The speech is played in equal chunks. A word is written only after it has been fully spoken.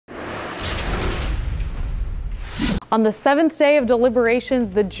On the seventh day of deliberations,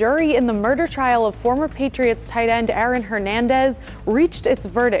 the jury in the murder trial of former Patriots tight end Aaron Hernandez reached its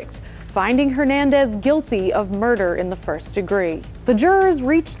verdict, finding Hernandez guilty of murder in the first degree. The jurors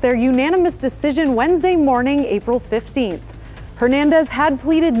reached their unanimous decision Wednesday morning, April 15th. Hernandez had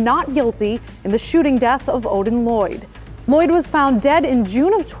pleaded not guilty in the shooting death of Odin Lloyd. Lloyd was found dead in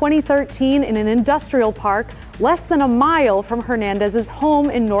June of 2013 in an industrial park less than a mile from Hernandez's home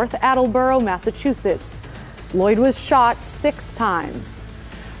in North Attleboro, Massachusetts. Lloyd was shot 6 times.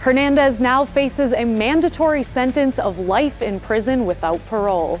 Hernandez now faces a mandatory sentence of life in prison without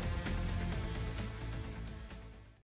parole.